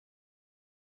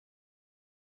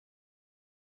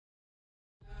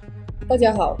大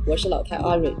家好，我是老泰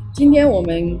Arui。今天我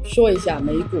们说一下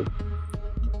美股。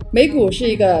美股是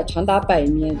一个长达100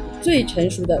年最成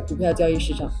熟的股票交易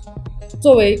市场。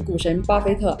作为股神巴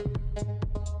菲特，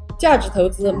价值投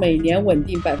资每年稳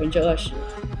定20%。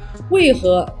为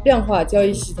何量化交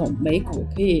易系统美股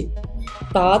可以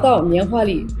达到年化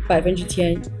率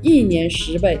1000%，一年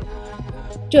10倍？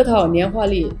这套年化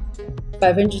率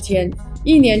1000%，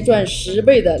一年赚10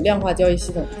倍的量化交易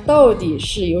系统到底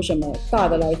是有什么大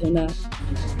的来头呢？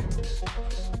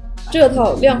这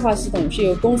套量化系统是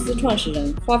由公司创始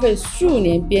人花费数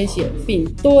年编写并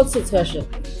多次测试，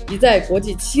已在国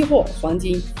际期货、黄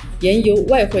金、原油、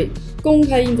外汇公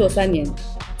开运作3年，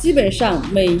基本上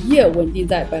每月稳定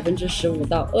在15%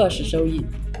到20%收益。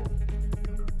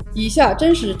以下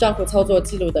真实账户操作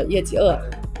记录的业绩2，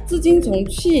资金从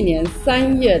去年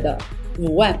3月的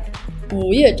5万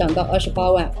，5月涨到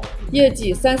28万，业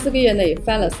绩3-4个月内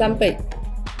翻了3倍。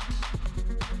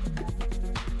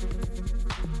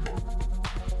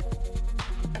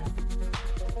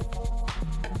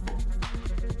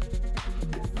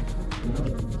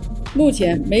目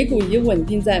前美股已稳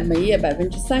定在每月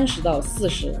30%到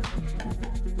40%。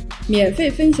免费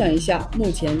分享一下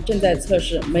目前正在测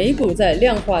试美股在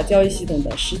量化交易系统的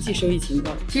实际收益情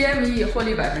况。TME 获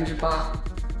利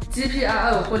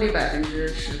8%，GPRO 获利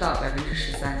10%到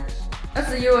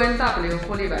13%，SUNW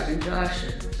获利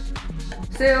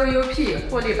20%，COUP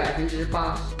获利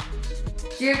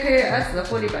8%，JKS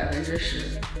获利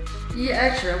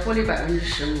10%，EH 获利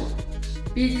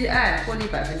15%，BGI 获利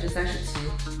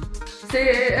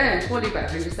37%，CAN 获利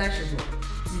35%。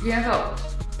几天后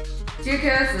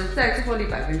 ，JKS 再次获利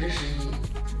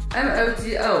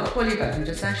11%，MOGO 获利35%。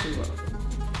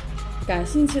感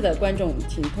兴趣的观众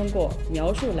请通过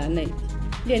描述栏内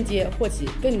链接获取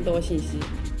更多信息。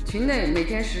群内每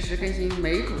天实时更新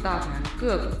美股大盘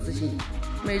个股资讯，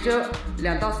每周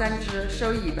2到3只，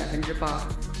收益8%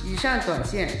以上短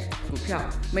线股票，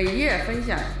每月分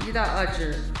享1到2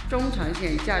只中长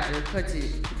线价值科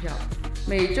技股票，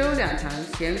每周2堂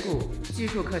选股技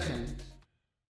术课程。